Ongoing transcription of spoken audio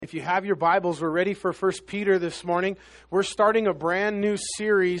If you have your Bibles, we're ready for 1 Peter this morning. We're starting a brand new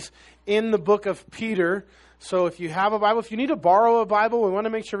series in the book of Peter. So if you have a Bible, if you need to borrow a Bible, we want to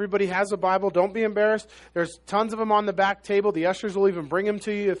make sure everybody has a Bible. Don't be embarrassed. There's tons of them on the back table. The ushers will even bring them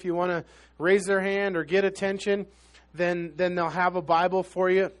to you if you want to raise their hand or get attention. Then they'll have a Bible for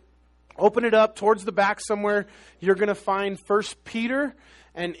you. Open it up towards the back somewhere. You're going to find 1 Peter,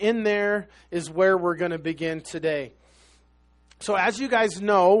 and in there is where we're going to begin today. So as you guys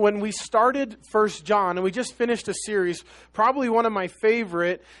know, when we started 1 John, and we just finished a series, probably one of my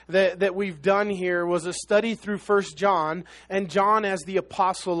favorite that we've done here was a study through 1 John, and John as the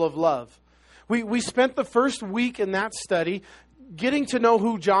apostle of love. We spent the first week in that study getting to know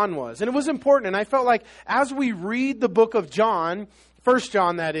who John was. And it was important, and I felt like as we read the book of John, 1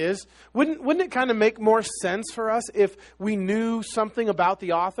 John that is, wouldn't it kind of make more sense for us if we knew something about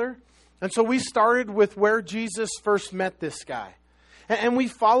the author? And so we started with where Jesus first met this guy. And we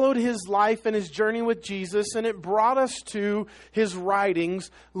followed his life and his journey with Jesus, and it brought us to his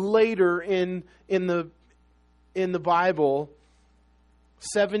writings later in the Bible,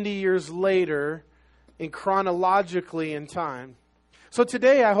 70 years later, chronologically in time. So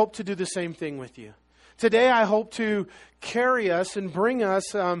today I hope to do the same thing with you. Today I hope to carry us and bring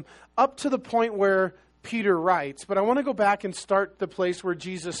us up to the point where Peter writes. But I want to go back and start the place where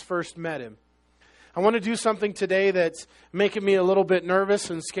Jesus first met him. I want to do something today that's making me a little bit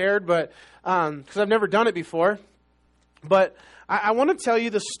nervous and scared, but because I've never done it before. But I want to tell you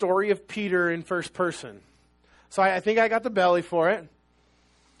the story of Peter in first person. So I think I got the belly for it.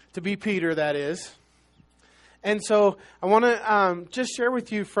 To be Peter, that is. And so I want to just share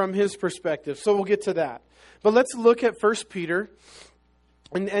with you from his perspective. So we'll get to that. But let's look at 1 Peter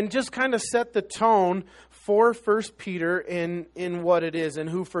and just kind of set the tone for 1 Peter in what it is and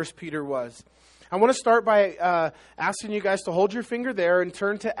who 1 Peter was. I want to start by asking you guys to hold your finger there and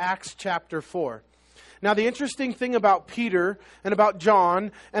turn to Acts chapter 4. Now, the interesting thing about Peter and about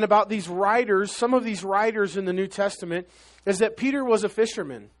John and about these writers, some of these writers in the New Testament, is that Peter was a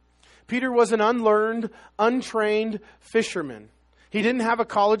fisherman. Peter was an unlearned, untrained fisherman. He didn't have a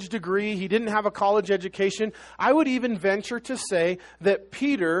college degree. He didn't have a college education. I would even venture to say that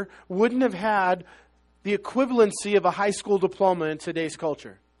Peter wouldn't have had the equivalency of a high school diploma in today's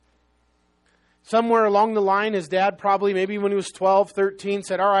culture. Somewhere along the line, his dad probably, maybe when he was 12, 13,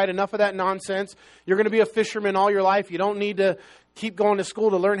 said, all right, enough of that nonsense. You're going to be a fisherman all your life. You don't need to keep going to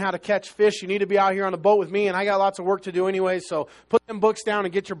school to learn how to catch fish. You need to be out here on the boat with me, and I got lots of work to do anyway, so put them books down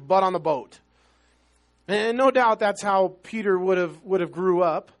and get your butt on the boat. And no doubt that's how Peter would have grew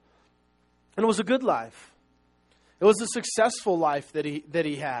up. And it was a good life. It was a successful life that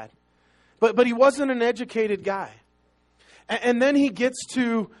he had. But he wasn't an educated guy. And then he gets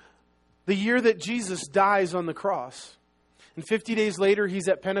to the year that Jesus dies on the cross. And 50 days later, he's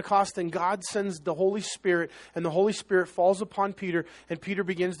at Pentecost, and God sends the Holy Spirit, and the Holy Spirit falls upon Peter, and Peter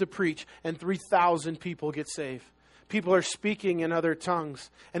begins to preach, and 3,000 people get saved. People are speaking in other tongues,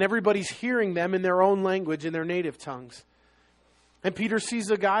 and everybody's hearing them in their own language, in their native tongues. And Peter sees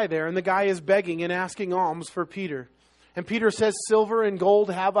a guy there, and the guy is begging and asking alms for Peter. And Peter says, silver and gold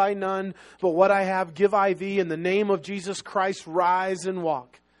have I none, but what I have give I thee. In the name of Jesus Christ, rise and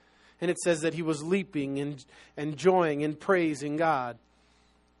walk. And it says that he was leaping and joying and praising God.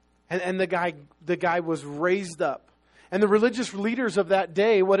 And the guy was raised up. And the religious leaders of that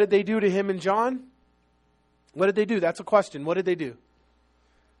day, what did they do to him and John? What did they do? That's a question. What did they do?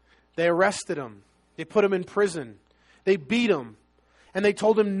 They arrested him. They put him in prison. They beat him. And they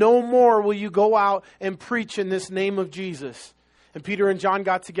told him, no more will you go out and preach in this name of Jesus. And Peter and John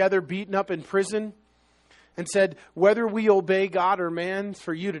got together, beaten up in prison, and said, whether we obey God or man,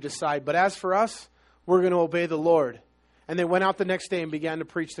 for you to decide. But as for us, we're going to obey the Lord. And they went out the next day and began to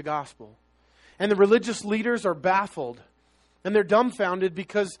preach the gospel. And the religious leaders are baffled. And they're dumbfounded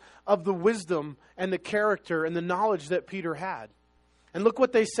because of the wisdom and the character and the knowledge that Peter had. And look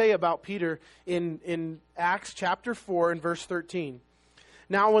what they say about Peter in Acts chapter 4 and verse 13.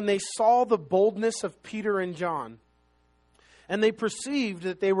 Now when they saw the boldness of Peter and John, and they perceived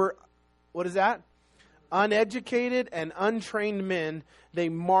that they were, what is that? Uneducated and untrained men, they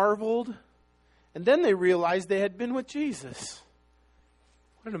marveled, and then they realized they had been with Jesus.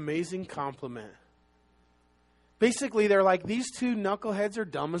 What an amazing compliment. Basically, they're like, these two knuckleheads are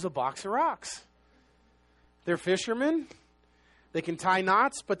dumb as a box of rocks. They're fishermen. They can tie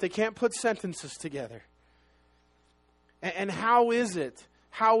knots, but they can't put sentences together. And how is it?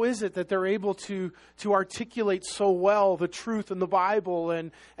 How is it that they're able to articulate so well the truth in the Bible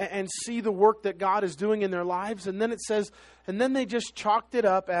and see the work that God is doing in their lives? And then it says, and then they just chalked it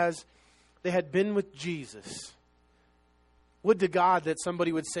up as they had been with Jesus. Would to God that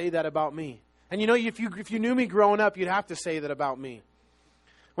somebody would say that about me. And you know, if you knew me growing up, you'd have to say that about me.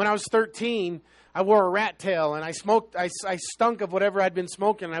 When I was 13, I wore a rat tail and I smoked. I stunk of whatever I'd been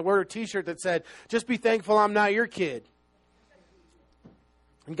smoking. And I wore a T-shirt that said, "Just be thankful I'm not your kid."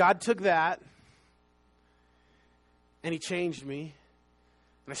 And God took that and He changed me.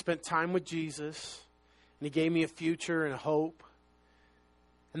 And I spent time with Jesus. And He gave me a future and a hope.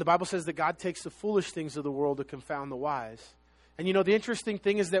 And the Bible says that God takes the foolish things of the world to confound the wise. And you know, the interesting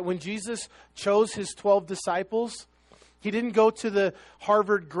thing is that when Jesus chose His 12 disciples, He didn't go to the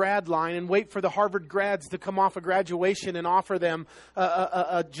Harvard grad line and wait for the Harvard grads to come off of graduation and offer them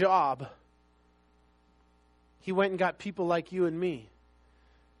a job. He went and got people like you and me.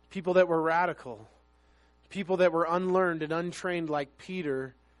 People that were radical. People that were unlearned and untrained like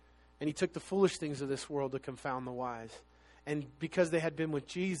Peter. And He took the foolish things of this world to confound the wise. And because they had been with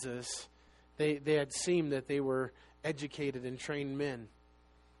Jesus, they had seemed that they were educated and trained men.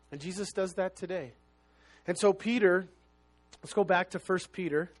 And Jesus does that today. And so Peter, let's go back to 1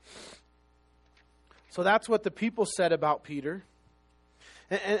 Peter. So that's what the people said about Peter.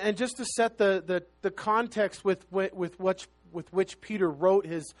 And just to set the context with which Peter wrote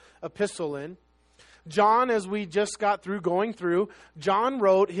his epistle in, John, as we just got through going through, John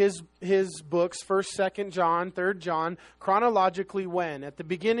wrote his books, 1st, 2nd John, 3rd John, chronologically when? At the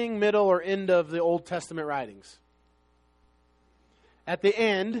beginning, middle, or end of the Old Testament writings? At the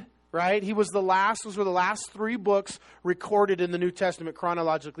end, right? Those were the last 3 books recorded in the New Testament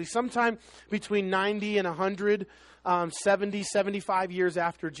chronologically, sometime between 90 and 100, 70, 75 years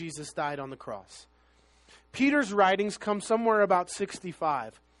after Jesus died on the cross. Peter's writings come somewhere about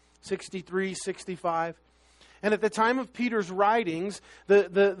 65. 63, 65. And at the time of Peter's writings,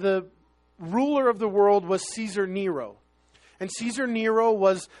 the ruler of the world was Caesar Nero. And Caesar Nero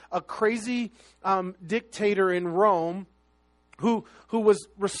was a crazy dictator in Rome who was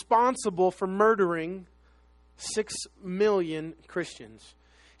responsible for murdering 6 million Christians.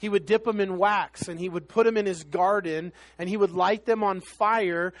 He would dip them in wax and he would put them in his garden and he would light them on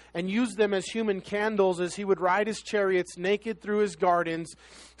fire and use them as human candles as he would ride his chariots naked through his gardens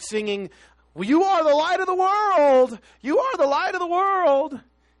singing, "Well, you are the light of the world! You are the light of the world!"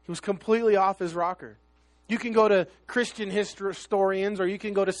 He was completely off his rocker. You can go to Christian historians or you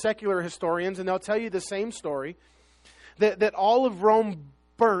can go to secular historians and they'll tell you the same story, that all of Rome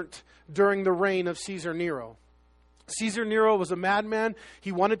burnt during the reign of Caesar Nero. Caesar Nero was a madman.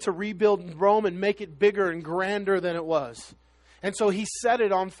 He wanted to rebuild Rome and make it bigger and grander than it was. And so he set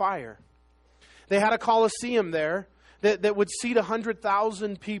it on fire. They had a Colosseum there that would seat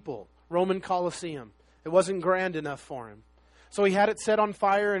 100,000 people, Roman Colosseum. It wasn't grand enough for him. So he had it set on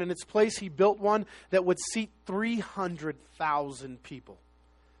fire, and in its place he built one that would seat 300,000 people.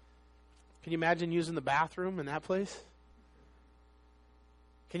 Can you imagine using the bathroom in that place?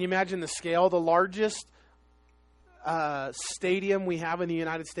 Can you imagine the scale? The largest stadium we have in the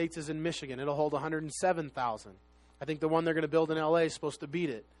United States is in Michigan. It'll hold 107,000. I think the one they're going to build in LA is supposed to beat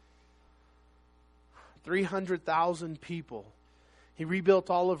it. 300,000 people. He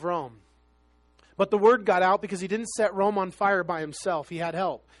rebuilt all of Rome. But the word got out because he didn't set Rome on fire by himself. He had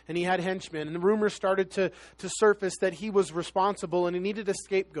help and he had henchmen. And the rumors started to surface that he was responsible and he needed a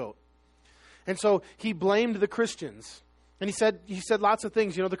scapegoat. And so he blamed the Christians. And he said lots of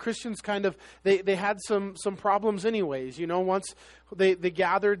things. You know, the Christians kind of, they had some problems anyways. You know, once they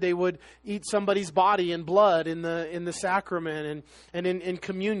gathered, they would eat somebody's body and blood in the sacrament and in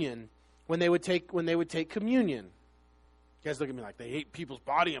communion when they would take communion. You guys look at me like they ate people's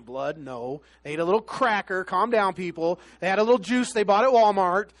body and blood. No, they ate a little cracker. Calm down, people. They had a little juice they bought at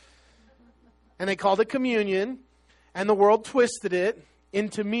Walmart. And they called it communion. And the world twisted it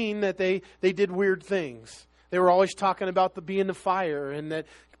into mean that they did weird things. They were always talking about being the fire and that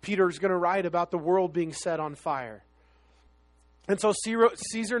Peter's going to write about the world being set on fire. And so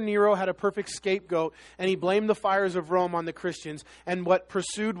Caesar Nero had a perfect scapegoat and he blamed the fires of Rome on the Christians. And what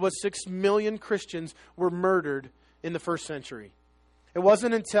pursued was 6 million Christians were murdered in the first century. It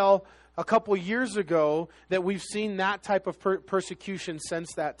wasn't until a couple years ago that we've seen that type of persecution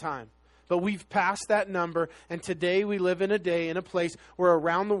since that time. But we've passed that number, and today we live in a day, in a place where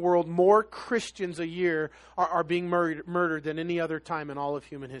around the world more Christians a year are being murdered than any other time in all of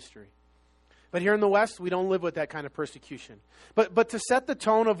human history. But here in the West, we don't live with that kind of persecution. But to set the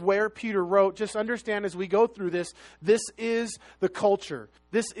tone of where Peter wrote, just understand as we go through this is the culture.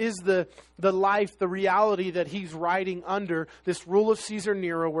 This is the life, the reality that he's writing under, this rule of Caesar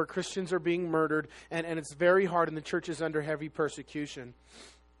Nero where Christians are being murdered, and it's very hard, and the church is under heavy persecution.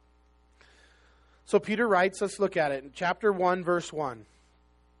 So Peter writes, let's look at it. In chapter 1, verse 1.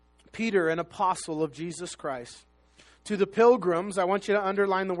 Peter, an apostle of Jesus Christ, To the pilgrims, I want you to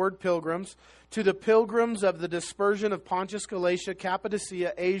underline the word pilgrims. To the pilgrims of the dispersion of Pontus, Galatia,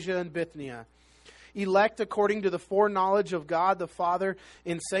 Cappadocia, Asia, and Bithynia. Elect according to the foreknowledge of God the Father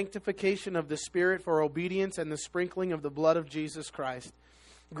in sanctification of the Spirit for obedience and the sprinkling of the blood of Jesus Christ.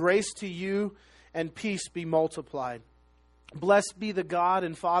 Grace to you and peace be multiplied. Blessed be the God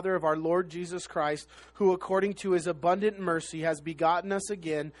and Father of our Lord Jesus Christ, who according to His abundant mercy has begotten us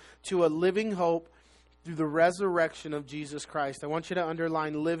again to a living hope through the resurrection of Jesus Christ. I want you to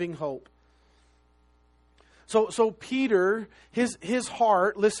underline living hope. So Peter, his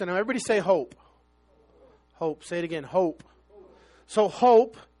heart, listen, everybody say hope. Hope. Say it again, hope. So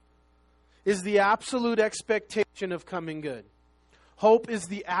hope is the absolute expectation of coming good. Hope is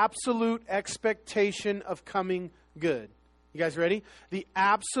the absolute expectation of coming good. You guys ready? The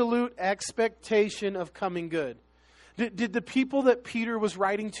absolute expectation of coming good. Did the people that Peter was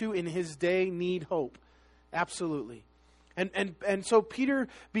writing to in his day need hope? Absolutely. And so Peter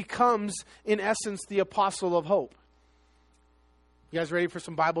becomes, in essence, the apostle of hope. You guys ready for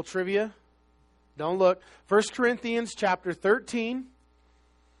some Bible trivia? Don't look. 1 Corinthians chapter 13. I'm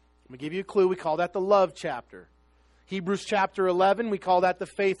going to give you a clue. We call that the love chapter. Hebrews chapter 11, we call that the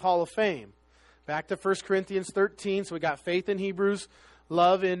faith hall of fame. Back to 1 Corinthians 13. So we got faith in Hebrews,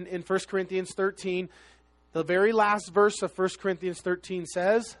 love in 1 Corinthians 13. The very last verse of 1 Corinthians 13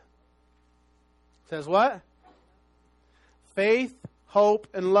 says what? Faith, hope,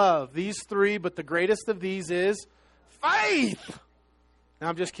 and love. These three, but the greatest of these is faith. No,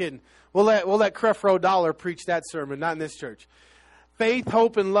 I'm just kidding. We'll let Creflo Dollar preach that sermon, not in this church. Faith,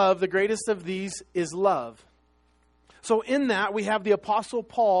 hope, and love. The greatest of these is love. So in that, we have the Apostle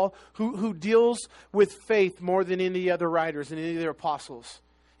Paul who deals with faith more than any other writers and any other apostles.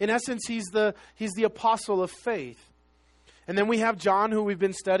 In essence, he's the apostle of faith. And then we have John, who we've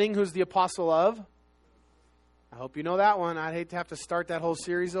been studying, who's the apostle of? I hope you know that one. I'd hate to have to start that whole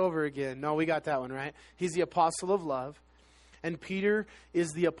series over again. No, we got that one, right? He's the apostle of love. And Peter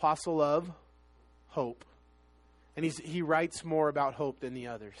is the apostle of hope. And he writes more about hope than the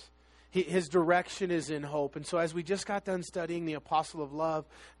others. His direction is in hope. And so as we just got done studying the apostle of love,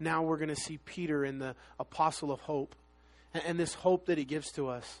 now we're going to see Peter in the apostle of hope. And this hope that he gives to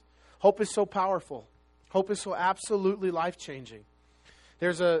us. Hope is so powerful. Hope is so absolutely life-changing.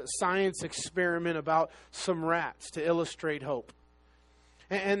 There's a science experiment about some rats to illustrate hope.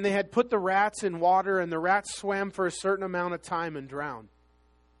 And they had put the rats in water, and the rats swam for a certain amount of time and drowned.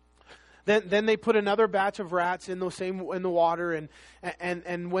 Then they put another batch of rats in the water,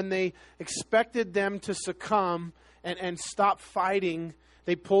 and when they expected them to succumb and stop fighting,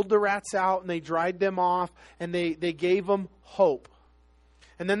 they pulled the rats out and they dried them off, and they gave them hope.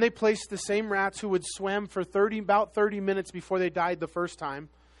 And then they placed the same rats who had swam for about 30 minutes before they died the first time.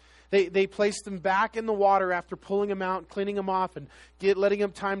 They placed them back in the water after pulling them out, cleaning them off, and letting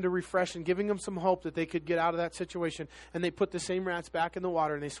them time to refresh and giving them some hope that they could get out of that situation. And they put the same rats back in the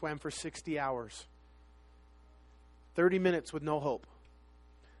water, and they swam for 60 hours. 30 minutes with no hope.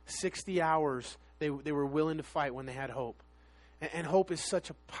 60 hours they were willing to fight when they had hope. And hope is such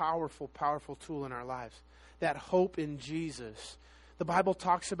a powerful, powerful tool in our lives. That hope in Jesus. The Bible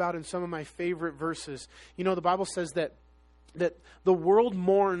talks about in some of my favorite verses. You know, the Bible says that the world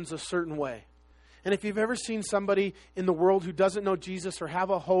mourns a certain way. And if you've ever seen somebody in the world who doesn't know Jesus or have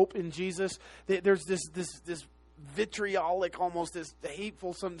a hope in Jesus, there's this vitriolic, almost this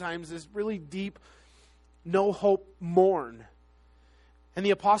hateful sometimes, this really deep, no hope mourn. And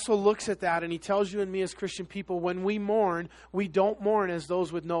the apostle looks at that and he tells you and me as Christian people, when we mourn, we don't mourn as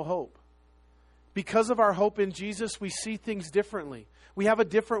those with no hope. Because of our hope in Jesus, we see things differently. We have a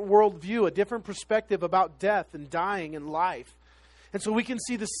different worldview, a different perspective about death and dying and life. And so we can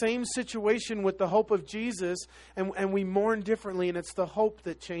see the same situation with the hope of Jesus, and we mourn differently, and it's the hope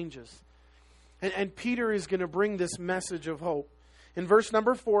that changes. And Peter is going to bring this message of hope. In verse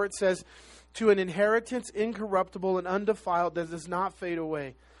number 4, it says, to an inheritance incorruptible and undefiled that does not fade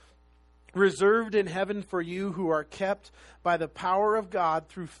away, reserved in heaven for you who are kept by the power of God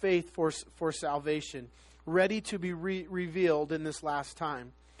through faith for salvation, ready to be revealed in this last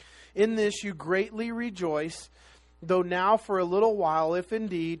time. In this you greatly rejoice, though now for a little while, if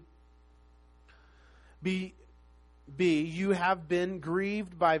indeed you have been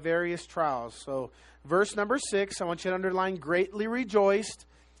grieved by various trials. So verse number 6, I want you to underline greatly rejoiced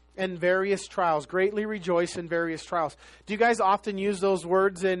and various trials. Greatly rejoice in various trials. Do you guys often use those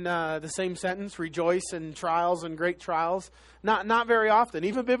words in the same sentence? Rejoice in trials and great trials? Not very often.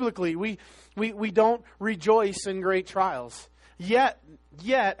 Even biblically, we don't rejoice in great trials. Yet,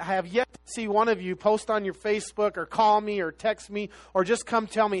 I have yet to see one of you post on your Facebook or call me or text me or just come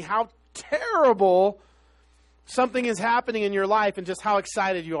tell me how terrible something is happening in your life and just how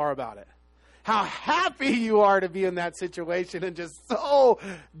excited you are about it. How happy you are to be in that situation and just so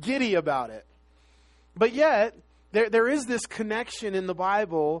giddy about it. But yet, there is this connection in the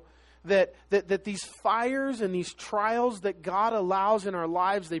Bible that these fires and these trials that God allows in our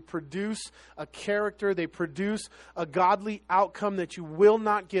lives, they produce a character, they produce a godly outcome that you will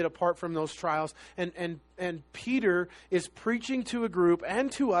not get apart from those trials. And Peter is preaching to a group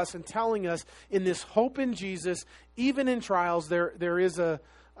and to us and telling us in this hope in Jesus, even in trials, there is a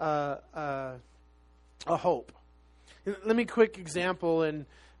hope. Let me quick example, and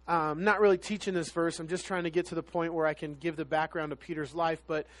I'm not really teaching this verse. I'm just trying to get to the point where I can give the background of Peter's life.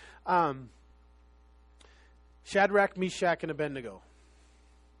 But Shadrach, Meshach, and Abednego.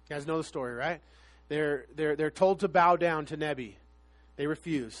 You guys know the story, right? They're told to bow down to Nebi. They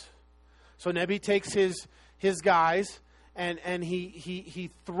refuse. So Nebi takes his guys and he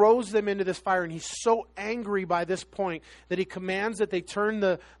throws them into this fire, and he's so angry by this point that he commands that they turn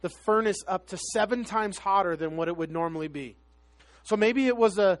the furnace up to 7 times hotter than what it would normally be. So maybe it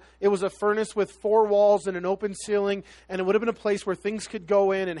was a furnace with 4 walls and an open ceiling, and it would have been a place where things could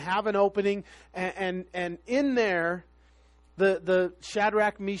go in and have an opening, and in there the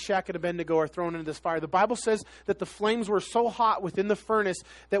Shadrach, Meshach, and Abednego are thrown into this fire. The Bible says that the flames were so hot within the furnace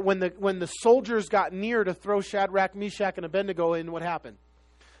that when the soldiers got near to throw Shadrach, Meshach, and Abednego in, what happened?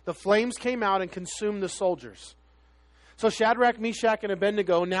 The flames came out and consumed the soldiers. So Shadrach, Meshach, and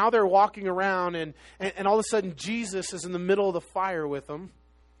Abednego, now they're walking around, and all of a sudden Jesus is in the middle of the fire with them.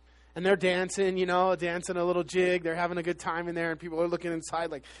 And they're dancing, dancing a little jig. They're having a good time in there, and people are looking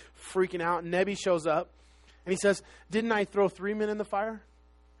inside like freaking out. And Nebi shows up, and he says, "Didn't I throw 3 men in the fire?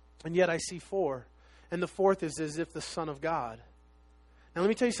 And yet I see 4. And the 4th is as if the Son of God." Now let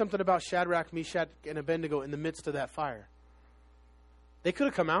me tell you something about Shadrach, Meshach, and Abednego in the midst of that fire. They could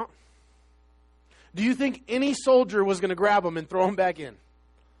have come out. Do you think any soldier was going to grab them and throw them back in?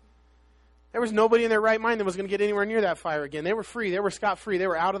 There was nobody in their right mind that was going to get anywhere near that fire again. They were free. They were scot-free. They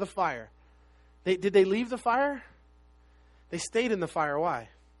were out of the fire. Did they leave the fire? They stayed in the fire. Why?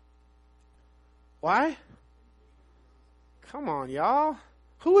 Why? Come on, y'all.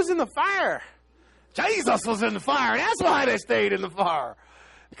 Who was in the fire? Jesus was in the fire. That's why they stayed in the fire.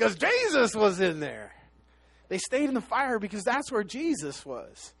 Because Jesus was in there. They stayed in the fire because that's where Jesus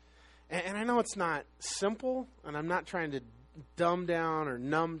was. And I know it's not simple, and I'm not trying to dumb down or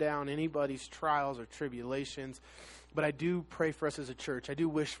numb down anybody's trials or tribulations, but I do pray for us as a church. I do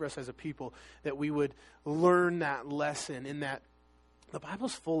wish for us as a people that we would learn that lesson, in that the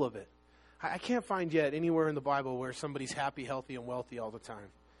Bible's full of it. I can't find yet anywhere in the Bible where somebody's happy, healthy, and wealthy all the time.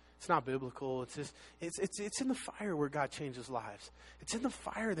 It's not biblical. It's just it's in the fire where God changes lives. It's in the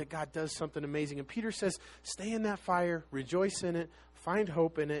fire that God does something amazing. And Peter says, stay in that fire, rejoice in it, find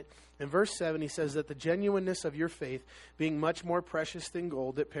hope in it. In verse 7, he says that the genuineness of your faith, being much more precious than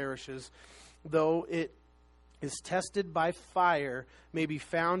gold that perishes, though it is tested by fire, may be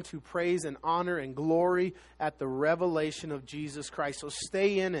found to praise and honor and glory at the revelation of Jesus Christ. So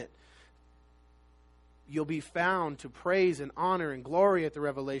stay in it. You'll be found to praise and honor and glory at the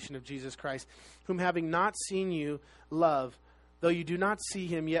revelation of Jesus Christ, whom having not seen you love, though you do not see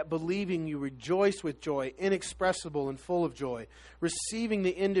him, yet believing you rejoice with joy, inexpressible and full of joy, receiving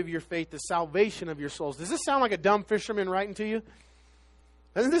the end of your faith, the salvation of your souls. Does this sound like a dumb fisherman writing to you?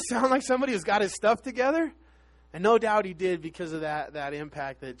 Doesn't this sound like somebody who's got his stuff together? And no doubt he did, because of that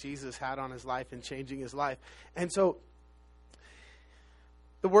impact that Jesus had on his life and changing his life. And so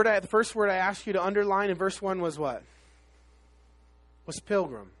the first word I asked you to underline in verse 1 was what? Was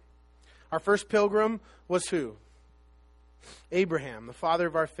pilgrim. Our first pilgrim was who? Abraham, the father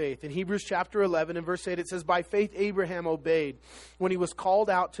of our faith. In Hebrews chapter 11 and verse 8, it says, by faith Abraham obeyed when he was called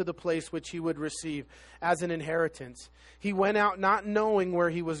out to the place which he would receive as an inheritance. He went out not knowing where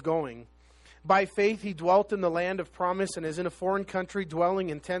he was going. By faith he dwelt in the land of promise, and is in a foreign country, dwelling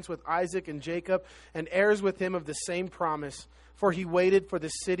in tents with Isaac and Jacob, and heirs with him of the same promise. For he waited for the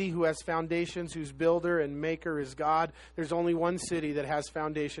city who has foundations, whose builder and maker is God. There's only one city that has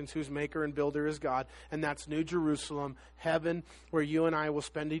foundations, whose maker and builder is God, and that's New Jerusalem, heaven, where you and I will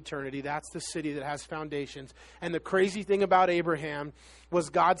spend eternity. That's the city that has foundations. And the crazy thing about Abraham was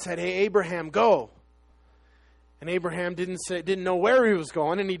God said, hey, Abraham, go. And Abraham didn't know where he was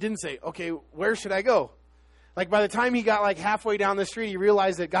going, and he didn't say, okay, where should I go? Like by the time he got like halfway down the street, he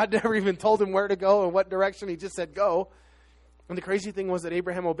realized that God never even told him where to go and what direction. He just said, go. And the crazy thing was that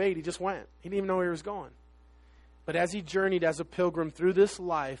Abraham obeyed. He just went. He didn't even know where he was going. But as he journeyed as a pilgrim through this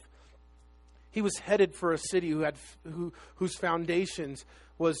life, he was headed for a city whose foundations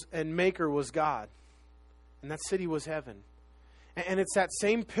and maker was God. And that city was heaven. And it's that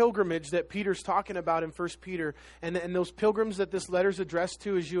same pilgrimage that Peter's talking about in 1 Peter. And those pilgrims that this letter's addressed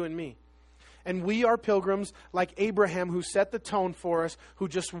to is you and me. And we are pilgrims like Abraham, who set the tone for us, who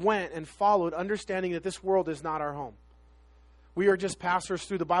just went and followed, understanding that this world is not our home. We are just passers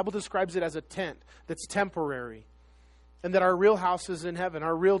through. The Bible describes it as a tent that's temporary. And that our real house is in heaven.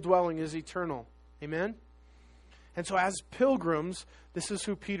 Our real dwelling is eternal. Amen? And so as pilgrims, this is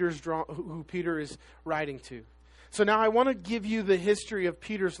who Peter is writing to. So now I want to give you the history of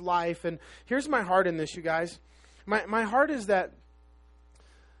Peter's life. And here's my heart in this, you guys. My heart is that,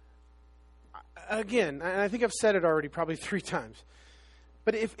 again, and I think I've said it already probably 3 times.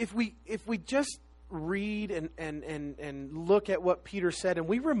 But if we just read and look at what Peter said, and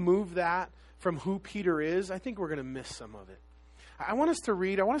we remove that from who Peter is, I think we're going to miss some of it. I want us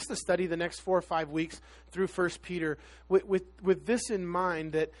to study the next 4 or 5 weeks through 1 Peter with this in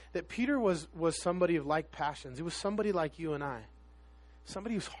mind, that Peter was somebody of like passions. He was somebody like you and I.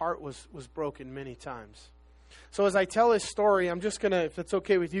 Somebody whose heart was broken many times. So as I tell his story, I'm just going to, if it's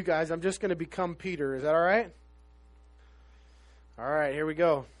okay with you guys, I'm just going to become Peter. Is that all right? All right, here we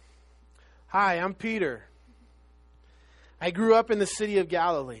go. Hi, I'm Peter. I grew up in the city of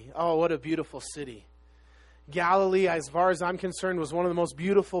Galilee. Oh, what a beautiful city. Galilee, as far as I'm concerned, was one of the most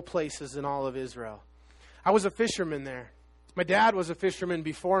beautiful places in all of Israel. I was a fisherman there. My dad was a fisherman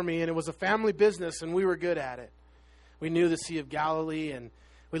before me, and it was a family business, and we were good at it. We knew the Sea of Galilee, and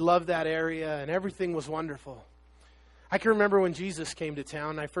we loved that area, and everything was wonderful. I can remember when Jesus came to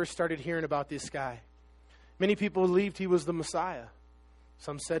town, I first started hearing about this guy. Many people believed he was the Messiah.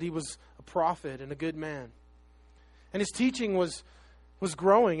 Some said he was a prophet and a good man. And his teaching was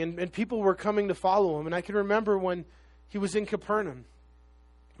growing, and people were coming to follow him. And I can remember when he was in Capernaum.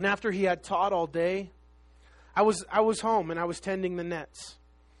 And after he had taught all day, I was home and I was tending the nets.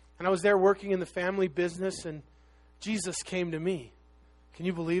 And I was there working in the family business, and Jesus came to me. Can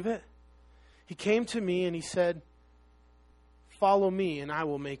you believe it? He came to me and he said, "Follow me and I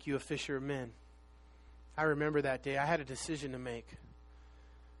will make you a fisher of men." I remember that day. I had a decision to make.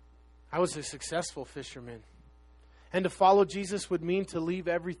 I was a successful fisherman. And to follow Jesus would mean to leave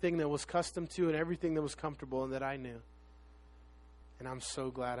everything that was accustomed to and everything that was comfortable and that I knew. And I'm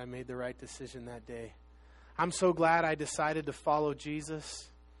so glad I made the right decision that day. I'm so glad I decided to follow Jesus.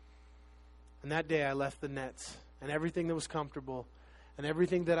 And that day I left the nets and everything that was comfortable and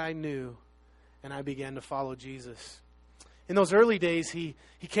everything that I knew, and I began to follow Jesus. In those early days, he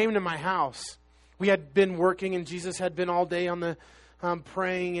came to my house. We had been working, and Jesus had been all day on the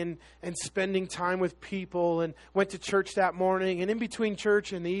praying and spending time with people, and went to church that morning. And in between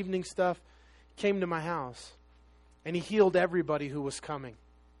church and the evening stuff, came to my house. And he healed everybody who was coming.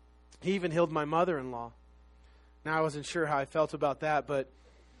 He even healed my mother-in-law. Now, I wasn't sure how I felt about that, but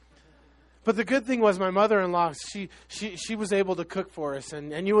the good thing was my mother-in-law, she was able to cook for us,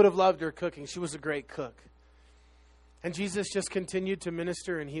 and you would have loved her cooking. She was a great cook. And Jesus just continued to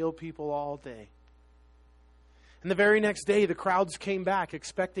minister and heal people all day. And the very next day, the crowds came back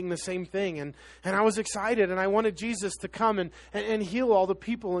expecting the same thing. And I was excited, and I wanted Jesus to come and heal all the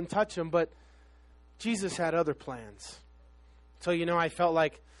people and touch them. But Jesus had other plans. So, I felt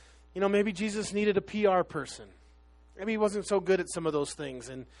like, maybe Jesus needed a PR person. Maybe he wasn't so good at some of those things.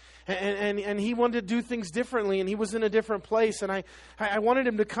 And he wanted to do things differently, and he was in a different place. And I wanted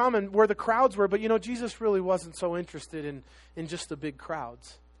him to come and where the crowds were. But, Jesus really wasn't so interested in just the big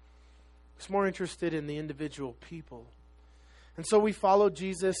crowds. He was more interested in the individual people. And so we followed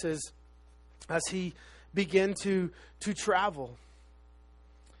Jesus as he began to travel.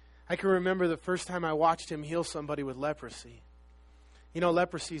 I can remember the first time I watched him heal somebody with leprosy.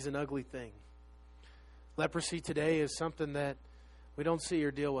 Leprosy is an ugly thing. Leprosy today is something that we don't see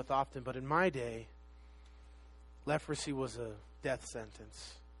or deal with often. But in my day, leprosy was a death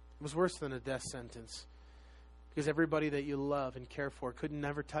sentence. It was worse than a death sentence. Because everybody that you love and care for could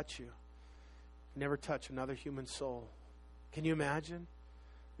never touch you. Never touch another human soul. Can you imagine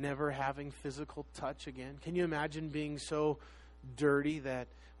never having physical touch again? Can you imagine being so dirty that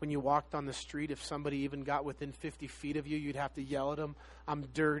when you walked on the street, if somebody even got within 50 feet of you, you'd have to yell at them, "I'm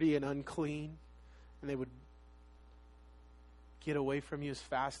dirty and unclean," and they would get away from you as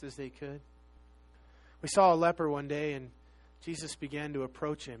fast as they could? We saw a leper one day, and Jesus began to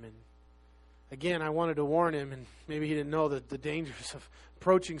approach him. And again, I wanted to warn him, and maybe he didn't know the dangers of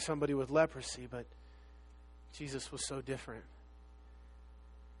approaching somebody with leprosy, but Jesus was so different.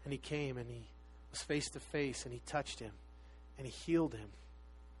 And he came, and he was face to face, and he touched him, and he healed him.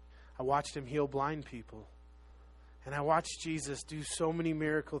 I watched him heal blind people. And I watched Jesus do so many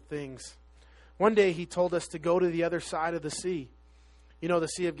miracle things. One day he told us to go to the other side of the sea. The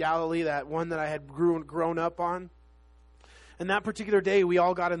Sea of Galilee, that one that I had grown up on. And that particular day, we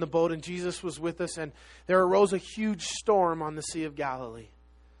all got in the boat, and Jesus was with us, and there arose a huge storm on the Sea of Galilee.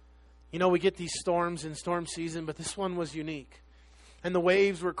 You know, we get these storms in storm season, but this one was unique. And the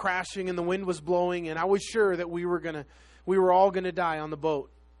waves were crashing, and the wind was blowing, and I was sure that we were all going to die on the boat.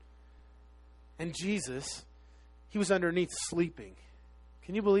 And Jesus, he was underneath sleeping.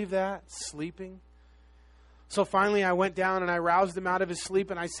 Can you believe that? Sleeping. So finally I went down and I roused him out of his sleep,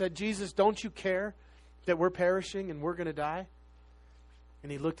 and I said, Jesus, don't you care that we're perishing and we're going to die?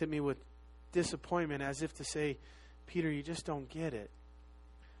 And he looked at me with disappointment, as if to say, Peter, you just don't get it.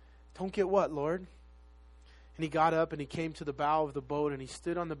 Don't get what, Lord? And he got up and he came to the bow of the boat, and he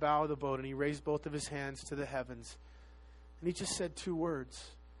stood on the bow of the boat, and he raised both of his hands to the heavens. And he just said 2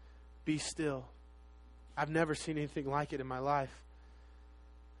 words, be still. I've never seen anything like it in my life.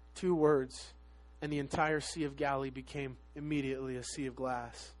 2 words, and the entire Sea of Galilee became immediately a sea of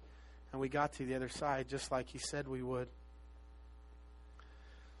glass. And we got to the other side just like he said we would.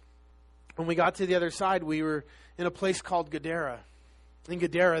 When we got to the other side, we were in a place called Gadara. In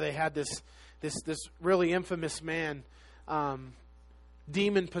Gadara, they had this really infamous man,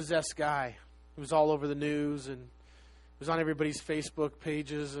 demon-possessed guy. He was all over the news, and was on everybody's Facebook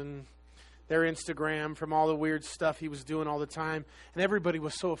pages and their Instagram from all the weird stuff he was doing all the time. And everybody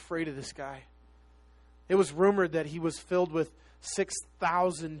was so afraid of this guy. It was rumored that he was filled with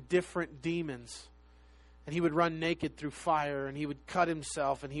 6,000 different demons. And he would run naked through fire, and he would cut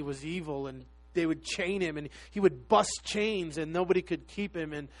himself, and he was evil, and they would chain him, and he would bust chains, and nobody could keep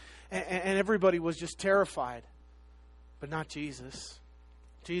him, and everybody was just terrified. But not Jesus.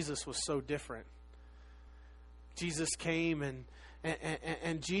 Jesus was so different. Jesus came,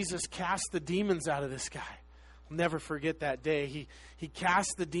 and Jesus cast the demons out of this guy. I'll never forget that day. He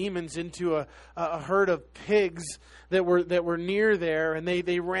cast the demons into a herd of pigs that were near there, and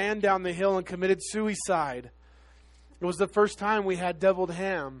they ran down the hill and committed suicide. It was the first time we had deviled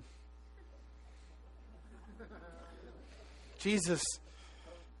ham. Jesus.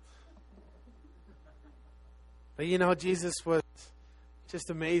 But you know, Jesus was just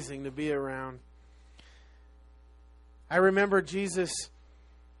amazing to be around. I remember Jesus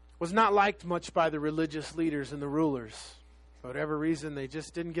was not liked much by the religious leaders and the rulers. For whatever reason, they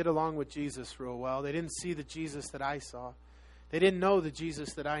just didn't get along with Jesus real well. They didn't see the Jesus that I saw. They didn't know the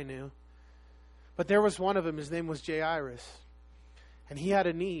Jesus that I knew. But there was one of them. His name was Jairus. And he had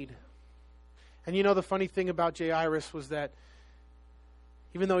a need. And you know, the funny thing about Jairus was that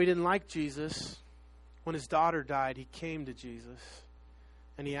even though he didn't like Jesus, when his daughter died, he came to Jesus.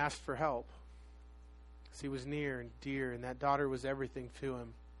 And he asked for help. Because he was near and dear, and that daughter was everything to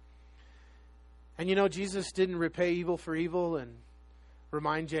him. And you know, Jesus didn't repay evil for evil and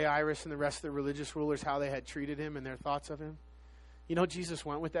remind Jairus and the rest of the religious rulers how they had treated him and their thoughts of him. You know, Jesus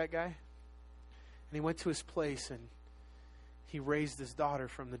went with that guy. And he went to his place, and he raised his daughter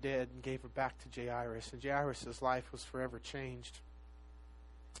from the dead and gave her back to Jairus. And Jairus' life was forever changed.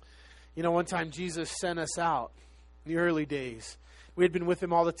 You know, one time Jesus sent us out in the early days. We had been with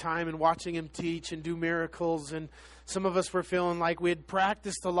him all the time and watching him teach and do miracles. And some of us were feeling like we had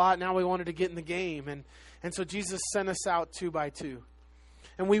practiced a lot. Now we wanted to get in the game. And so Jesus sent us out 2 by 2.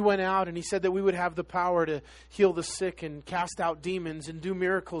 And we went out, and he said that we would have the power to heal the sick and cast out demons and do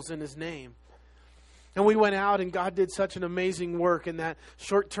miracles in his name. And we went out, and God did such an amazing work in that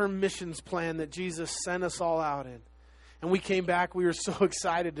short-term missions plan that Jesus sent us all out in. And we came back. We were so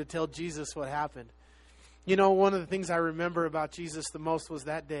excited to tell Jesus what happened. You know, one of the things I remember about Jesus the most was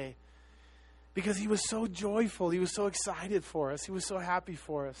that day. Because he was so joyful. He was so excited for us. He was so happy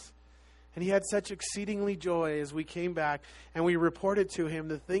for us. And he had such exceedingly joy as we came back and we reported to him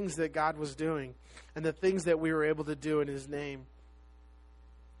the things that God was doing and the things that we were able to do in his name.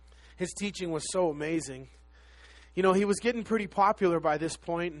 His teaching was so amazing. You know, he was getting pretty popular by this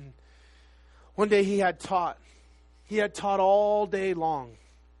point. And one day he had taught. He had taught all day long.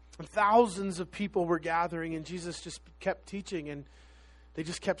 And thousands of people were gathering, and Jesus just kept teaching, and they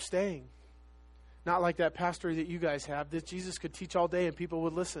just kept staying. Not like that pastor that you guys have, that Jesus could teach all day and people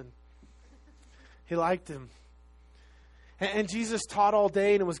would listen. He liked him. And Jesus taught all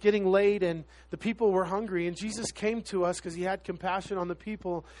day, and it was getting late, and the people were hungry. And Jesus came to us because he had compassion on the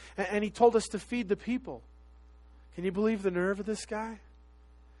people, and he told us to feed the people. Can you believe the nerve of this guy?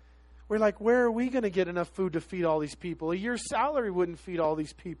 We're like, where are we going to get enough food to feed all these people? A year's salary wouldn't feed all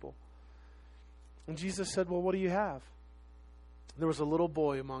these people. And Jesus said, well, what do you have? There was a little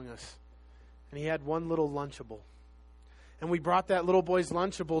boy among us, and he had one little Lunchable. And we brought that little boy's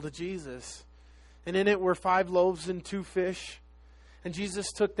Lunchable to Jesus. And in it were 5 loaves and 2 fish. And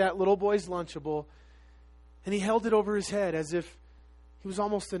Jesus took that little boy's Lunchable, and he held it over his head as if he was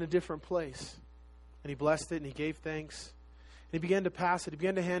almost in a different place. And he blessed it, and he gave thanks. he began to pass it. He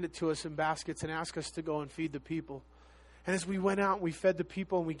began to hand it to us in baskets and ask us to go and feed the people. And as we went out, we fed the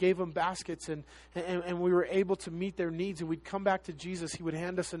people and we gave them baskets and we were able to meet their needs. And we'd come back to Jesus. He would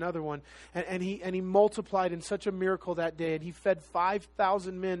hand us another one. And he multiplied in such a miracle that day. And he fed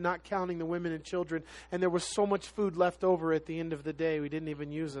 5,000 men, not counting the women and children. And there was so much food left over at the end of the day. We didn't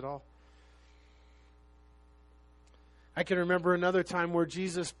even use it all. I can remember another time where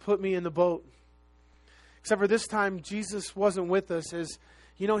Jesus put me in the boat. Except for this time, Jesus wasn't with us. As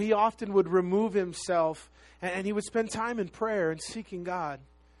you know, he often would remove himself and he would spend time in prayer and seeking God.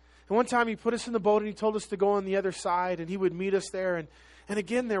 And one time he put us in the boat and he told us to go on the other side and he would meet us there. And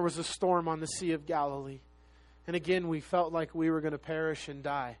again, there was a storm on the Sea of Galilee. And again, we felt like we were going to perish and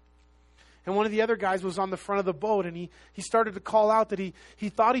die. And one of the other guys was on the front of the boat and he started to call out that he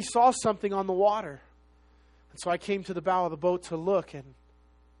thought he saw something on the water. And so I came to the bow of the boat to look, and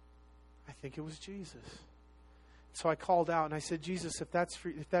I think it was Jesus. So I called out and I said, Jesus, if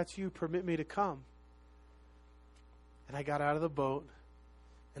that's you, permit me to come. And I got out of the boat,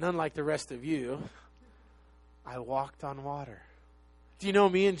 and unlike the rest of you, I walked on water. Do you know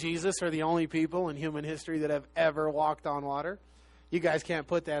me and Jesus are the only people in human history that have ever walked on water? You guys can't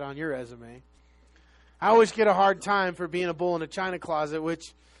put that on your resume. I always get a hard time for being a bull in a china closet,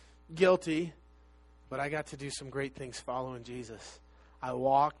 which, guilty, but I got to do some great things following Jesus. I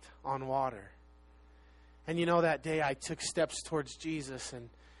walked on water. And you know, that day I took steps towards Jesus and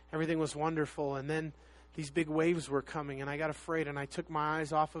everything was wonderful. And then these big waves were coming and I got afraid and I took my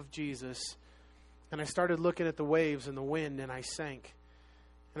eyes off of Jesus and I started looking at the waves and the wind and I sank.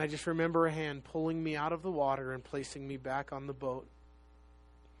 And I just remember a hand pulling me out of the water and placing me back on the boat.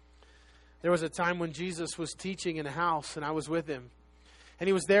 There was a time when Jesus was teaching in a house and I was with him. And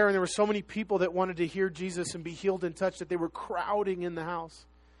he was there and there were so many people that wanted to hear Jesus and be healed and touched that they were crowding in the house.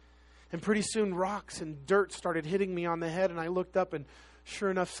 And pretty soon rocks and dirt started hitting me on the head and I looked up and sure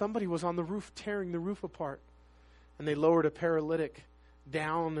enough somebody was on the roof tearing the roof apart. And they lowered a paralytic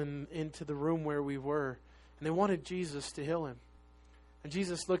down and into the room where we were. And they wanted Jesus to heal him. And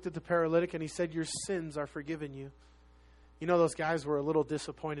Jesus looked at the paralytic and he said, your sins are forgiven you. You know, those guys were a little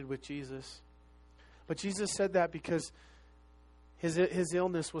disappointed with Jesus. But Jesus said that because his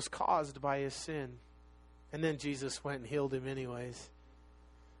illness was caused by his sin. And then Jesus went and healed him anyways.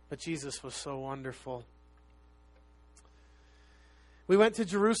 But Jesus was so wonderful. We went to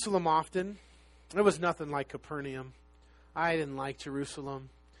Jerusalem often. It was nothing like Capernaum. I didn't like Jerusalem.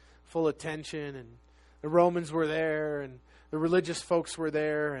 Full of tension, and the Romans were there, and the religious folks were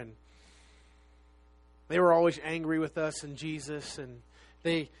there, and they were always angry with us and Jesus, and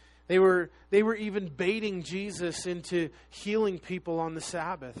they were even baiting Jesus into healing people on the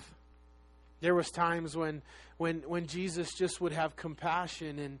Sabbath. There was times when Jesus just would have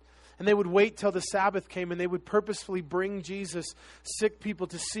compassion and they would wait till the Sabbath came and they would purposefully bring Jesus sick people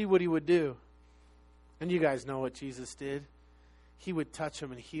to see what he would do. And you guys know what Jesus did. He would touch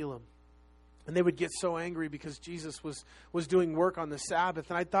them and heal them. And they would get so angry because Jesus was doing work on the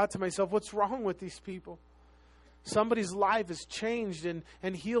Sabbath. And I thought to myself, what's wrong with these people? Somebody's life is changed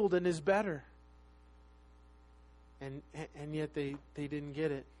and healed and is better. And yet they didn't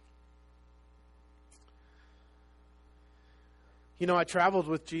get it. You know, I traveled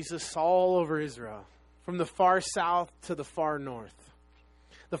with Jesus all over Israel, from the far south to the far north.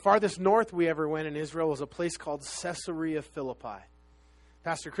 The farthest north we ever went in Israel was a place called Caesarea Philippi.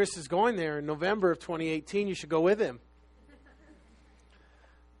 Pastor Chris is going there in November of 2018. You should go with him.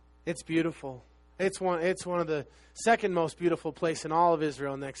 It's beautiful. It's one of the second most beautiful place in all of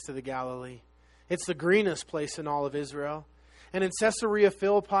Israel next to the Galilee. It's the greenest place in all of Israel. And in Caesarea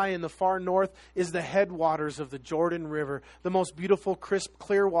Philippi in the far north is the headwaters of the Jordan River. The most beautiful, crisp,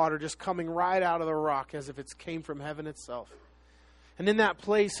 clear water just coming right out of the rock as if it came from heaven itself. And in that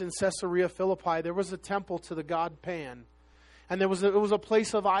place in Caesarea Philippi, there was a temple to the god Pan. And it was a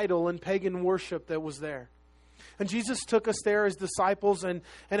place of idol and pagan worship that was there. And Jesus took us there as disciples, and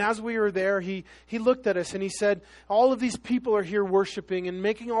as we were there, he looked at us and he said, all of these people are here worshiping and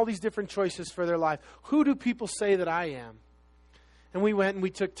making all these different choices for their life. Who do people say that I am? And we went and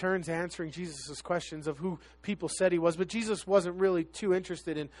we took turns answering Jesus' questions of who people said he was. But Jesus wasn't really too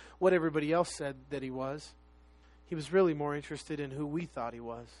interested in what everybody else said that he was. He was really more interested in who we thought he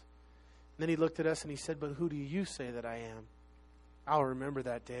was. And then he looked at us and he said, but who do you say that I am? I'll remember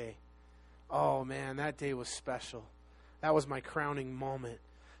that day. Oh man, that day was special. That was my crowning moment.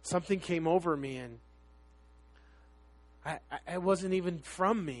 Something came over me and I wasn't even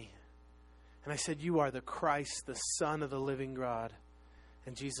from me. And I said, you are the Christ, the Son of the living God.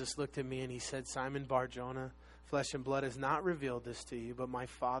 And Jesus looked at me and he said, Simon Bar-Jonah, flesh and blood has not revealed this to you, but my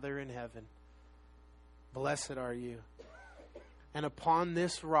Father in heaven. Blessed are you. And upon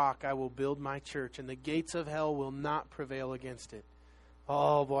this rock I will build my church, and the gates of hell will not prevail against it.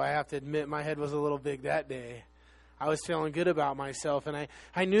 Oh boy, I have to admit my head was a little big that day. I was feeling good about myself, and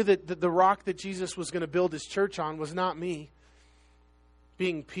I knew that the rock that Jesus was going to build his church on was not me.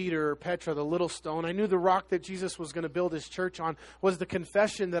 Being Peter or Petra, the little stone, I knew the rock that Jesus was going to build his church on was the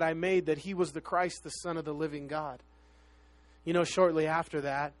confession that I made that he was the Christ, the Son of the living God. You know, shortly after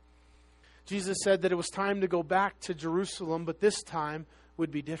that, Jesus said that it was time to go back to Jerusalem, but this time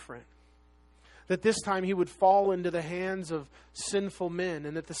would be different. That this time he would fall into the hands of sinful men,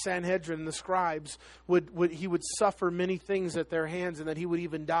 and that the Sanhedrin and the scribes he would suffer many things at their hands, and that he would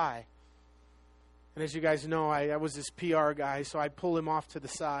even die. And as you guys know, I was this PR guy, so I'd pull him off to the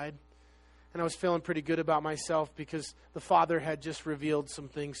side. And I was feeling pretty good about myself because the Father had just revealed some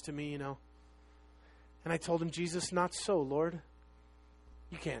things to me, you know. And I told him, Jesus, not so, Lord.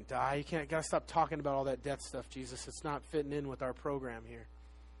 You can't die. You got to stop talking about all that death stuff, Jesus. It's not fitting in with our program here.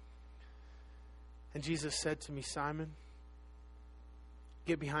 And Jesus said to me, Simon,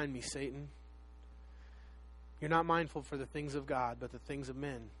 get behind me, Satan. You're not mindful for the things of God, but the things of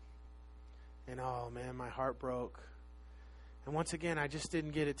men. And oh man, my heart broke. And once again, I just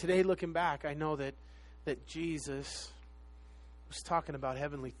didn't get it. Today, looking back, I know that Jesus was talking about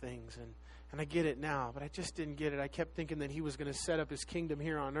heavenly things, and I get it now, but I just didn't get it. I kept thinking that he was going to set up his kingdom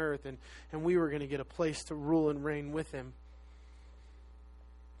here on earth, and we were going to get a place to rule and reign with him.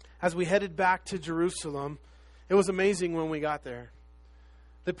 As we headed back to Jerusalem, it was amazing when we got there.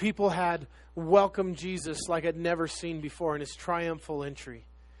 The people had welcomed Jesus like I'd never seen before in his triumphal entry.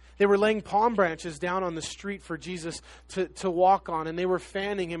 They were laying palm branches down on the street for Jesus to walk on, and they were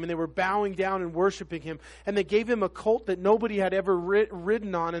fanning him, and they were bowing down and worshiping him. And they gave him a colt that nobody had ever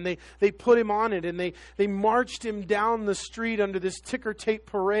ridden on, and they put him on it, and they marched him down the street under this ticker tape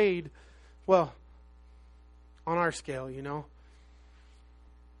parade. Well, on our scale, you know.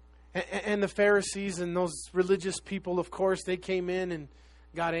 And the Pharisees and those religious people, of course, they came in and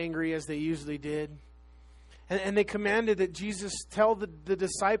got angry as they usually did. And they commanded that Jesus tell the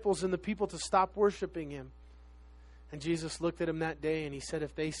disciples and the people to stop worshiping him. And Jesus looked at them that day and he said,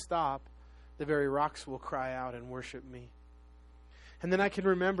 if they stop, the very rocks will cry out and worship me. And then I can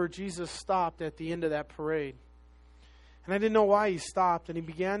remember Jesus stopped at the end of that parade. And I didn't know why he stopped, and he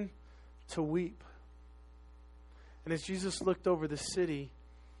began to weep. And as Jesus looked over the city,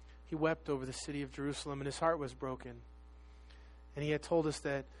 he wept over the city of Jerusalem, and his heart was broken. And he had told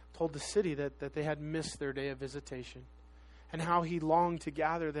the city that they had missed their day of visitation, and how he longed to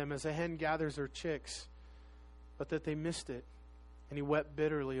gather them as a hen gathers her chicks, but that they missed it. And he wept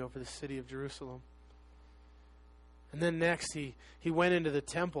bitterly over the city of Jerusalem. And then next he went into the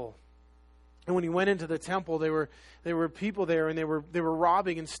temple. And when he went into the temple, there were people there, and they were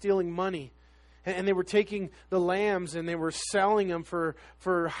robbing and stealing money. And they were taking the lambs and they were selling them for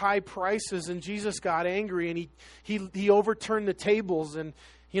high prices. And Jesus got angry, and he overturned the tables. And,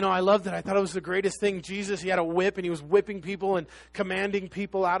 you know, I loved it. I thought it was the greatest thing. Jesus, he had a whip, and he was whipping people and commanding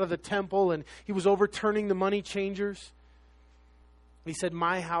people out of the temple. And he was overturning the money changers. He said,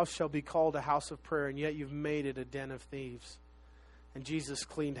 my house shall be called a house of prayer, and yet you've made it a den of thieves. And Jesus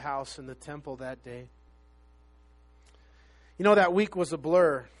cleaned house in the temple that day. You know, that week was a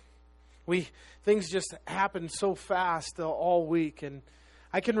blur. Things just happened so fast all week. And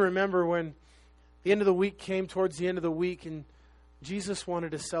I can remember when the end of the week came, towards the end of the week, and Jesus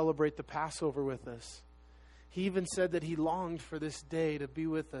wanted to celebrate the Passover with us. He even said that he longed for this day to be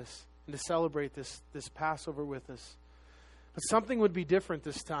with us and to celebrate this Passover with us. But something would be different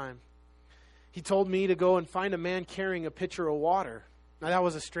this time. He told me to go and find a man carrying a pitcher of water. Now, that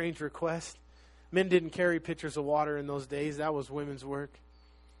was a strange request. Men didn't carry pitchers of water in those days. That was women's work.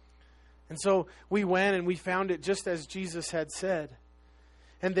 And so we went and we found it just as Jesus had said.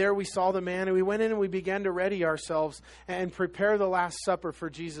 And there we saw the man, and we went in and we began to ready ourselves and prepare the Last Supper for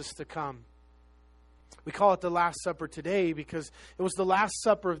Jesus to come. We call it the Last Supper today because it was the Last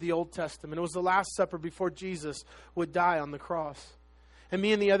Supper of the Old Testament. It was the Last Supper before Jesus would die on the cross. And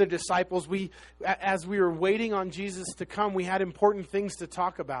me and the other disciples, as we were waiting on Jesus to come, we had important things to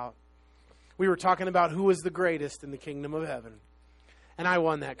talk about. We were talking about who was the greatest in the kingdom of heaven. And I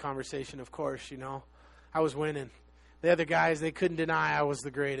won that conversation, of course, you know. I was winning. The other guys, they couldn't deny I was the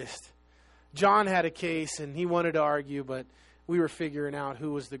greatest. John had a case, and he wanted to argue, but we were figuring out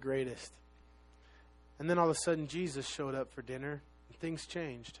who was the greatest. And then all of a sudden, Jesus showed up for dinner, and things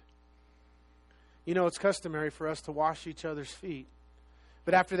changed. You know, it's customary for us to wash each other's feet.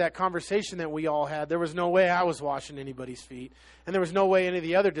 But after that conversation that we all had, there was no way I was washing anybody's feet. And there was no way any of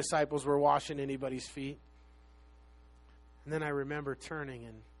the other disciples were washing anybody's feet. And then I remember turning,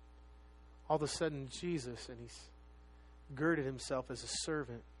 and all of a sudden Jesus, and girded himself as a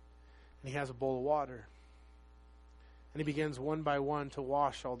servant, and he has a bowl of water. And he begins one by one to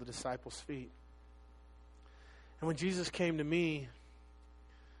wash all the disciples' feet. And when Jesus came to me,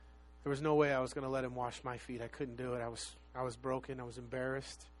 there was no way I was going to let him wash my feet. I couldn't do it. I was broken. I was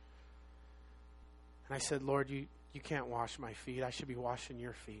embarrassed. And I said, Lord, you can't wash my feet. I should be washing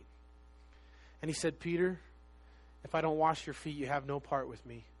your feet. And he said, Peter, if I don't wash your feet, you have no part with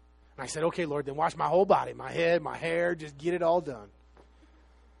me. And I said, okay, Lord, then wash my whole body, my head, my hair, just get it all done.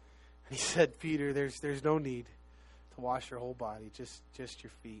 And he said, Peter, there's no need to wash your whole body, just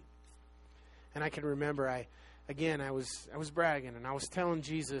your feet. And I can remember I was bragging, and I was telling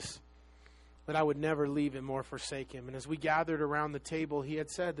Jesus that I would never leave him or forsake him. And as we gathered around the table, he had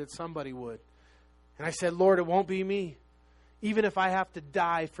said that somebody would. And I said, Lord, it won't be me. Even if I have to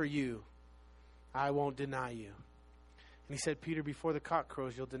die for you, I won't deny you. And he said, Peter, before the cock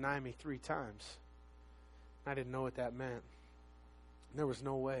crows, you'll deny me 3 times. I didn't know what that meant. There was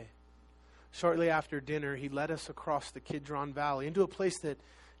no way. Shortly after dinner, he led us across the Kidron Valley into a place that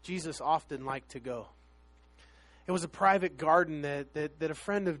Jesus often liked to go. It was a private garden that a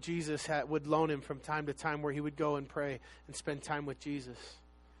friend of Jesus would loan him from time to time, where he would go and pray and spend time with Jesus.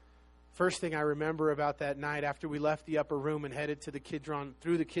 First thing I remember about that night after we left the upper room and headed to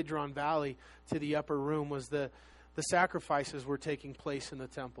through the Kidron Valley to the upper room was the sacrifices were taking place in the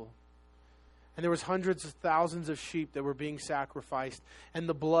temple. And there was hundreds of thousands of sheep that were being sacrificed. And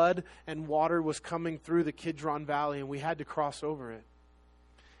the blood and water was coming through the Kidron Valley, and we had to cross over it.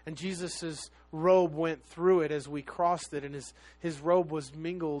 And Jesus' robe went through it as we crossed it, and his robe was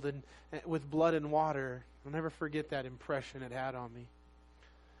mingled with blood and water. I'll never forget that impression it had on me.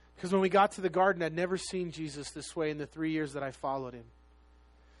 Because when we got to the garden, I'd never seen Jesus this way in the 3 years that I followed him.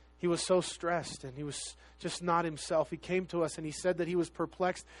 He was so stressed, and he was just not himself. He came to us and he said that he was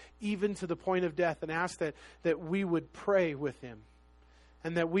perplexed even to the point of death, and asked that we would pray with him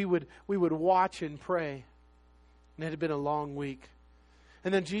and that we would watch and pray. And it had been a long week.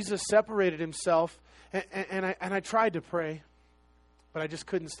 And then Jesus separated himself, and I tried to pray, but I just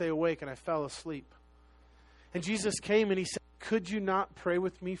couldn't stay awake, and I fell asleep. And Jesus came and he said, could you not pray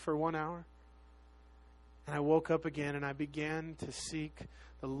with me for 1 hour? And I woke up again and I began to seek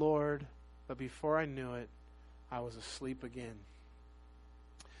the Lord, but before I knew it, I was asleep again.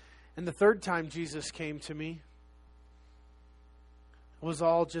 And the third time Jesus came to me, it was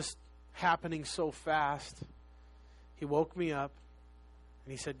all just happening so fast. He woke me up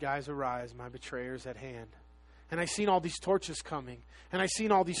and he said, guys, arise, my betrayer's at hand. And I seen all these torches coming, and I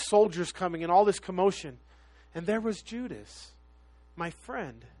seen all these soldiers coming, and all this commotion. And there was Judas, my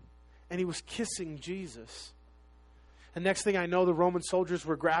friend, and he was kissing Jesus. And next thing I know, the Roman soldiers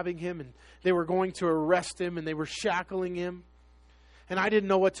were grabbing him, and they were going to arrest him, and they were shackling him. And I didn't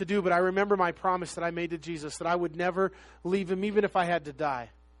know what to do, but I remember my promise that I made to Jesus, that I would never leave him, even if I had to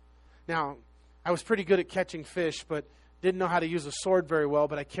die. Now, I was pretty good at catching fish, but didn't know how to use a sword very well,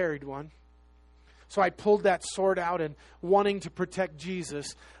 but I carried one. So I pulled that sword out, and wanting to protect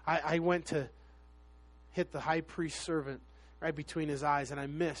Jesus, I went to hit the high priest's servant right between his eyes, and I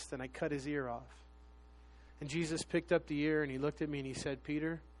missed, and I cut his ear off. And Jesus picked up the ear, and he looked at me, and he said,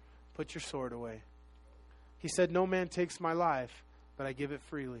 Peter, put your sword away. He said, no man takes my life, but I give it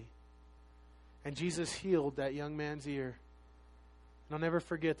freely. And Jesus healed that young man's ear. And I'll never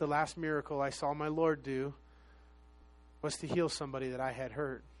forget the last miracle I saw my Lord do was to heal somebody that I had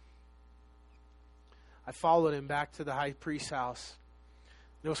hurt. I followed him back to the high priest's house.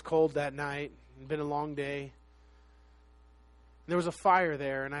 It was cold that night. It had been a long day. There was a fire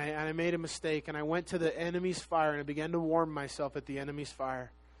there, and I made a mistake, and I went to the enemy's fire, and I began to warm myself at the enemy's fire.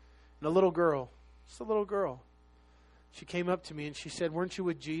 And a little girl, just a little girl, she came up to me, and she said, weren't you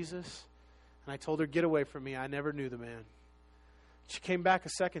with Jesus? And I told her, get away from me. I never knew the man. She came back a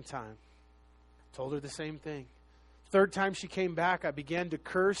second time. I told her the same thing. Third time she came back, I began to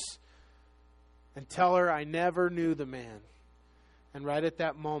curse and tell her I never knew the man. And right at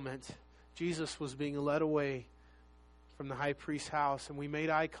that moment, Jesus was being led away from the high priest's house, and we made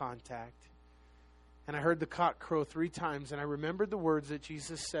eye contact. And I heard the cock crow 3 times, and I remembered the words that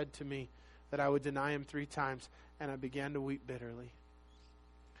Jesus said to me, that I would deny him 3 times, and I began to weep bitterly.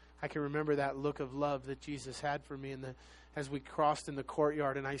 I can remember that look of love that Jesus had for me as we crossed in the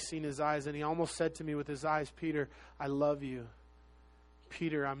courtyard, and I seen his eyes, and he almost said to me with his eyes, Peter, I love you.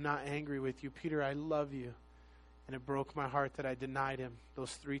 Peter, I'm not angry with you. Peter, I love you. And it broke my heart that I denied him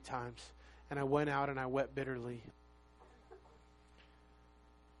those 3 times. And I went out and I wept bitterly.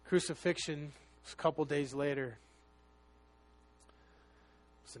 Crucifixion was a couple days later.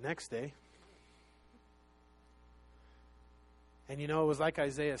 It was the next day. And you know, it was like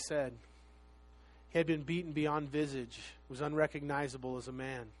Isaiah said. He had been beaten beyond visage, was unrecognizable as a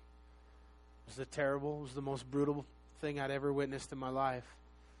man. It was it was the most brutal thing I'd ever witnessed in my life.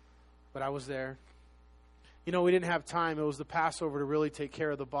 But I was there. You know, we didn't have time. It was the Passover to really take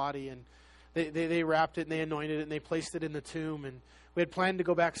care of the body. And they wrapped it and they anointed it and they placed it in the tomb. And we had planned to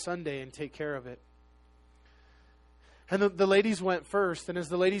go back Sunday and take care of it. And the ladies went first. And as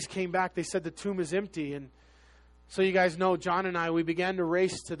the ladies came back, they said the tomb is empty. And so you guys know, John and I, we began to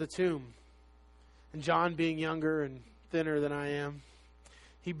race to the tomb. And John, being younger and thinner than I am,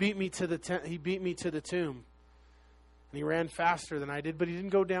 he beat me to the tomb. And he ran faster than I did, but he didn't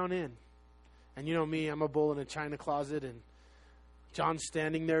go down in. And you know me, I'm a bull in a china closet, and John's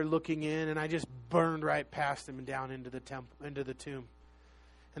standing there looking in, and I just burned right past him and down into the tomb.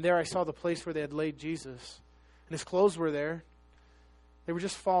 And there I saw the place where they had laid Jesus. And his clothes were there. They were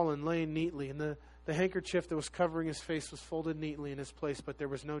just fallen, laying neatly. And the handkerchief that was covering his face was folded neatly in his place, but there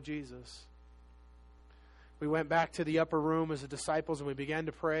was no Jesus. We went back to the upper room as the disciples, and we began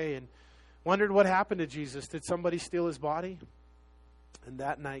to pray and wondered what happened to Jesus. Did somebody steal his body? And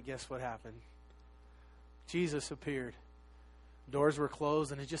that night, guess what happened? Jesus appeared. Doors were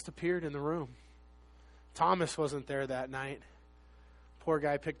closed, and he just appeared in the room. Thomas wasn't there that night. Poor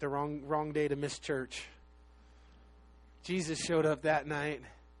guy picked the wrong day to miss church. Jesus showed up that night.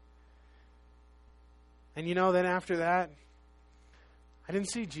 And you know, then after that, I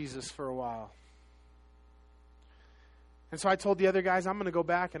didn't see Jesus for a while. And so I told the other guys, I'm going to go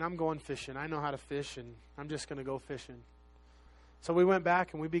back and I'm going fishing. I know how to fish, and I'm just going to go fishing. So we went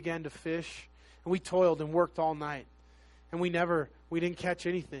back and we began to fish, and we toiled and worked all night. And we didn't catch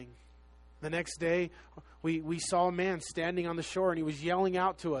anything. The next day, we saw a man standing on the shore, and he was yelling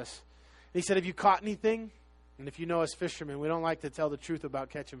out to us. And he said, "Have you caught anything?" And if you know us fishermen, we don't like to tell the truth about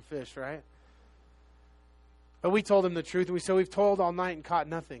catching fish, right? But we told him the truth, and we said, "We've toiled all night and caught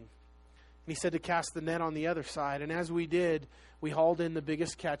nothing." And he said to cast the net on the other side. And as we did, we hauled in the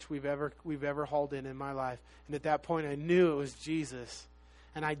biggest catch we've ever hauled in my life. And at that point, I knew it was Jesus.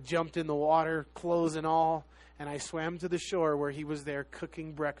 And I jumped in the water, clothes and all, and I swam to the shore where he was there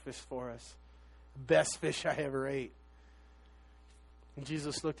cooking breakfast for us. Best fish I ever ate. And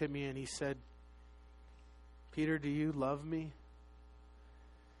Jesus looked at me and he said, "Peter, do you love me?"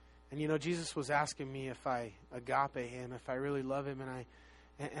 And you know, Jesus was asking me if I agape him, if I really love him,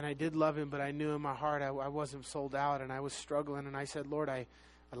 and I did love him, but I knew in my heart I wasn't sold out, and I was struggling. And I said, "Lord, I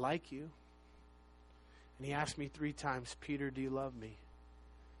like you." And he asked me 3 times, "Peter, do you love me?"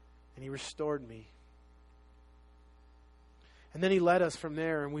 And he restored me. And then he led us from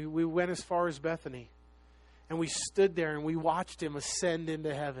there, and we went as far as Bethany. And we stood there, and we watched him ascend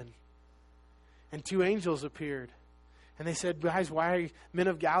into heaven. And 2 angels appeared. And they said, "Guys, men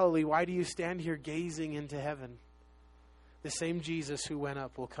of Galilee, why do you stand here gazing into heaven? The same Jesus who went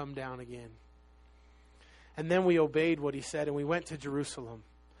up will come down again." And then we obeyed what he said, and we went to Jerusalem.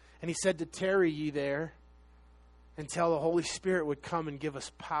 And he said to tarry ye there until the Holy Spirit would come and give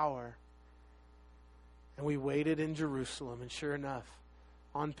us power. And we waited in Jerusalem, and sure enough,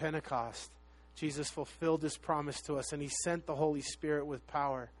 on Pentecost, Jesus fulfilled his promise to us, and he sent the Holy Spirit with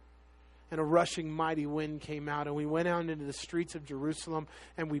power. And a rushing mighty wind came out, and we went out into the streets of Jerusalem,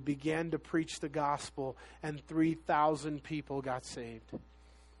 and we began to preach the gospel, and 3,000 people got saved.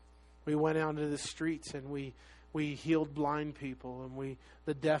 We went out into the streets, and we healed blind people, and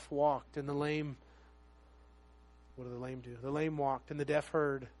the deaf walked, and the lame, what do the lame do? The lame walked, and the deaf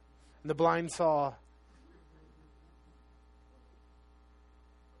heard, and the blind saw.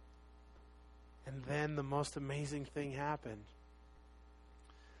 And then the most amazing thing happened.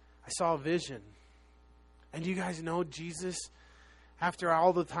 I saw a vision. And you guys know Jesus, after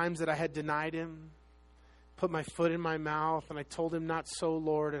all the times that I had denied him, put my foot in my mouth, and I told him, "Not so,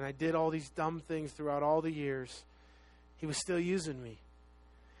 Lord," and I did all these dumb things throughout all the years, he was still using me.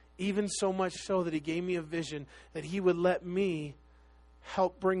 Even so much so that he gave me a vision that he would let me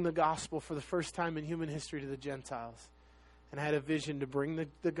help bring the gospel for the first time in human history to the Gentiles. And I had a vision to bring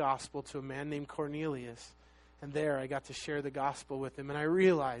the gospel to a man named Cornelius. And there I got to share the gospel with him. And I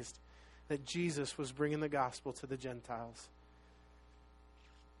realized that Jesus was bringing the gospel to the Gentiles.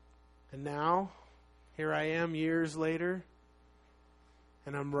 And now, here I am years later,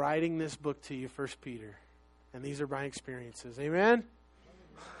 and I'm writing this book to you, 1 Peter. And these are my experiences. Amen?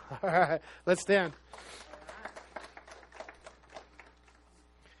 All right, let's stand.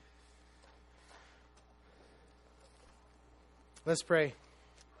 Let's pray.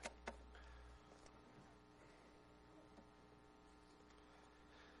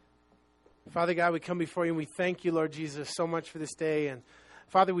 Father God, we come before you and we thank you, Lord Jesus, so much for this day. And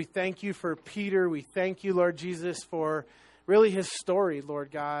Father, we thank you for Peter. We thank you, Lord Jesus, for really his story,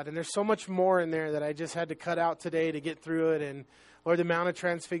 Lord God. And there's so much more in there that I just had to cut out today to get through it. And Lord, the Mount of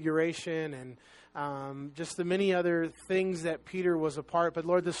Transfiguration and just the many other things that Peter was a part. But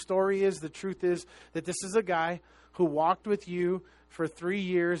Lord, the story is, the truth is that this is a guy who walked with you for 3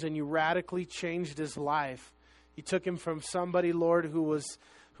 years and you radically changed his life. You took him from somebody, Lord, who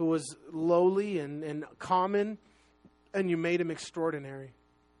was lowly and common, and you made him extraordinary.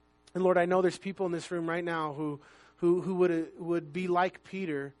 And Lord, I know there's people in this room right now who would be like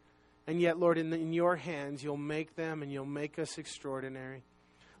Peter, and yet, Lord, in your hands, you'll make them and you'll make us extraordinary.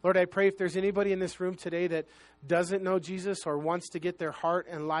 Lord, I pray if there's anybody in this room today that doesn't know Jesus or wants to get their heart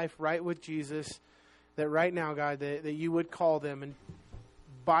and life right with Jesus, that right now, God, that you would call them and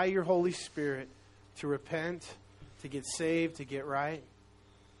by your Holy Spirit to repent, to get saved, to get right.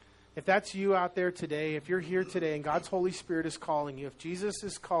 If that's you out there today, if you're here today and God's Holy Spirit is calling you, if Jesus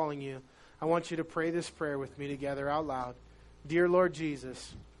is calling you, I want you to pray this prayer with me together out loud. Dear Lord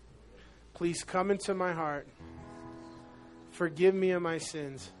Jesus, please come into my heart. Forgive me of my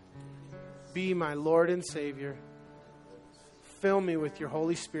sins. Be my Lord and Savior. Fill me with your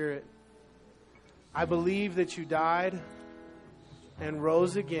Holy Spirit. I believe that you died and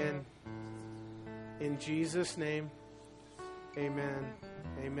rose again. In Jesus' name, amen.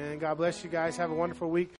 Amen. God bless you guys. Have a wonderful week.